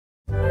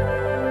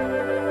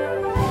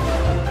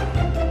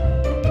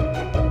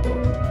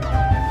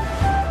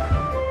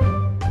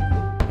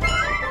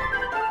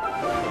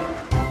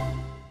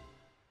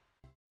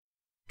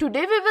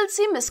Today we will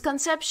see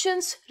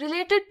misconceptions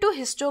related to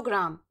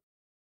histogram.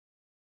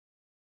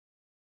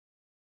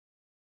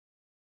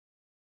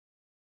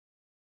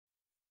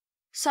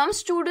 Some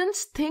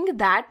students think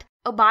that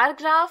a bar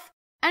graph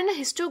and a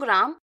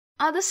histogram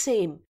are the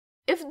same.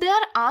 If they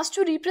are asked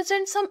to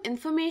represent some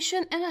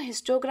information in a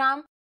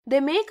histogram, they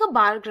make a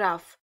bar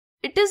graph.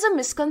 It is a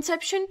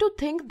misconception to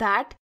think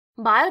that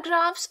bar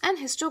graphs and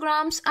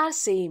histograms are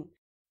same.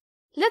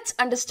 Let's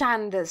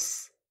understand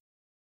this.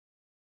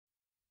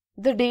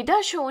 The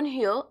data shown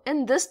here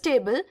in this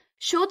table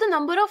show the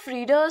number of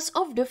readers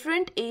of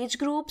different age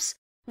groups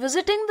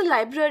visiting the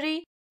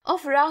library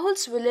of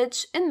Rahul's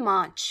village in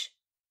March.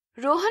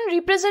 Rohan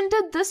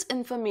represented this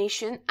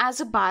information as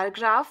a bar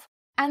graph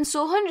and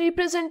Sohan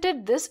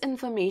represented this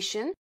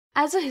information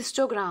as a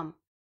histogram.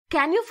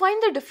 Can you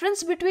find the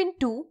difference between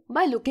two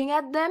by looking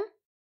at them?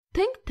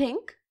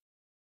 Think.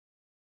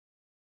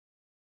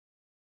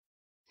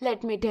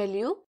 Let me tell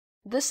you,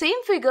 the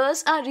same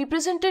figures are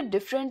represented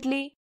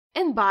differently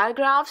in bar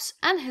graphs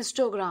and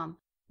histogram.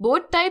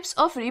 Both types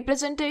of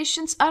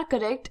representations are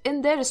correct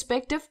in their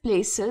respective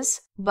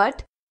places,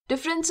 but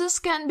differences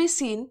can be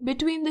seen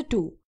between the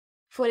two.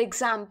 For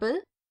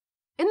example,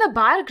 in a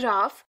bar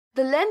graph,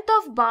 the length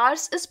of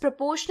bars is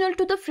proportional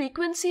to the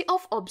frequency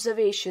of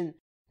observation.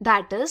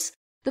 That is,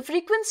 the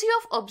frequency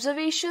of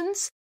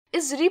observations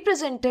is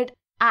represented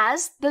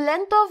as the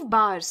length of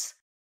bars,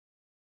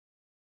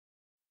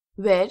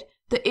 where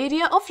the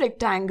area of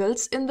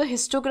rectangles in the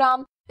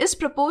histogram is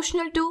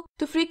proportional to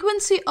the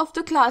frequency of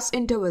the class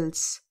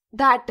intervals.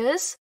 That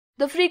is,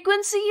 the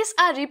frequencies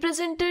are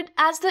represented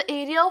as the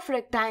area of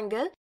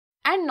rectangle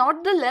and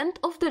not the length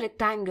of the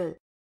rectangle.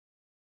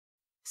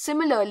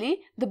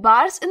 Similarly, the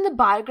bars in the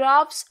bar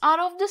graphs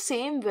are of the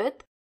same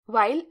width,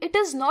 while it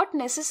is not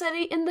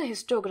necessary in the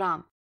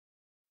histogram.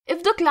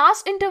 If the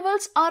class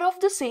intervals are of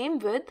the same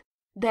width,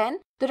 then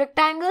the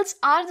rectangles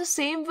are the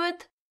same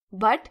width,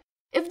 but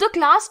if the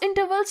class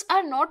intervals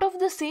are not of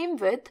the same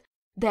width,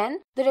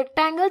 then the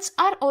rectangles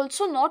are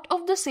also not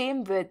of the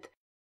same width.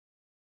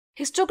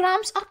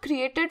 Histograms are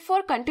created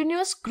for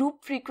continuous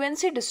group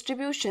frequency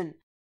distribution,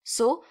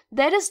 so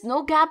there is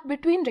no gap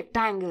between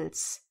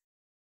rectangles.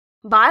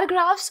 Bar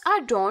graphs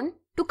are drawn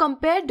to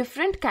compare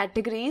different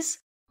categories,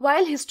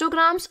 while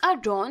histograms are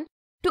drawn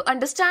to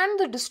understand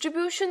the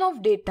distribution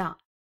of data.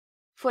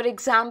 For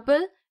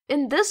example,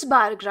 in this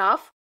bar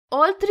graph,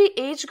 all three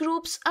age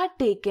groups are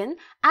taken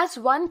as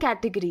one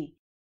category.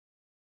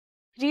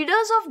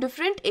 Readers of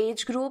different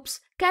age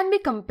groups can be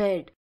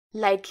compared.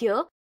 Like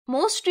here,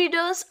 most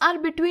readers are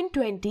between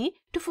 20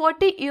 to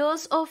 40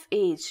 years of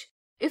age.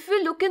 If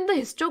we look in the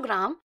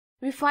histogram,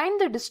 we find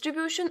the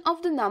distribution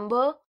of the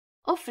number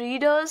of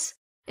readers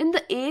in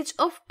the age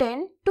of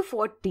 10 to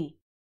 40.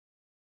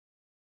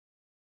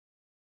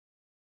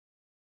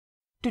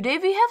 Today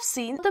we have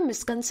seen the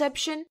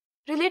misconception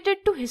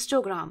related to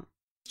histogram.